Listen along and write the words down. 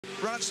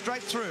Run it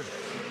straight through.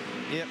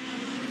 Yep.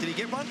 Did he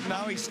get one?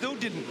 No, he still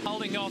didn't.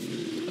 Holding off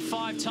the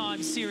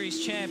 5-time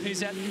series champ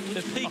who's at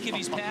the peak of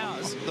his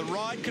powers. The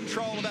ride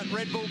control of that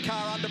Red Bull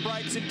car under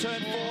brakes in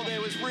turn 4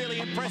 there was really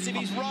impressive.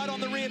 He's right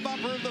on the rear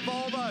bumper of the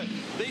Volvo.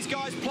 These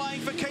guys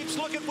playing for keeps.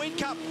 Look at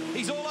Whincup.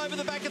 He's all over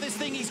the back of this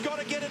thing. He's got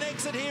to get an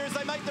exit here as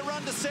they make the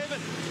run to 7.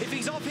 If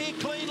he's off here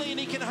cleanly and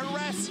he can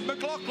harass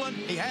McLaughlin,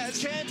 he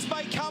has. His chance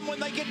may come when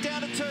they get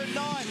down to turn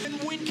 9. And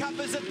Whincup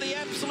is at the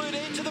absolute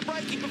edge of the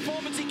braking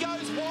performance. He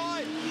goes wide.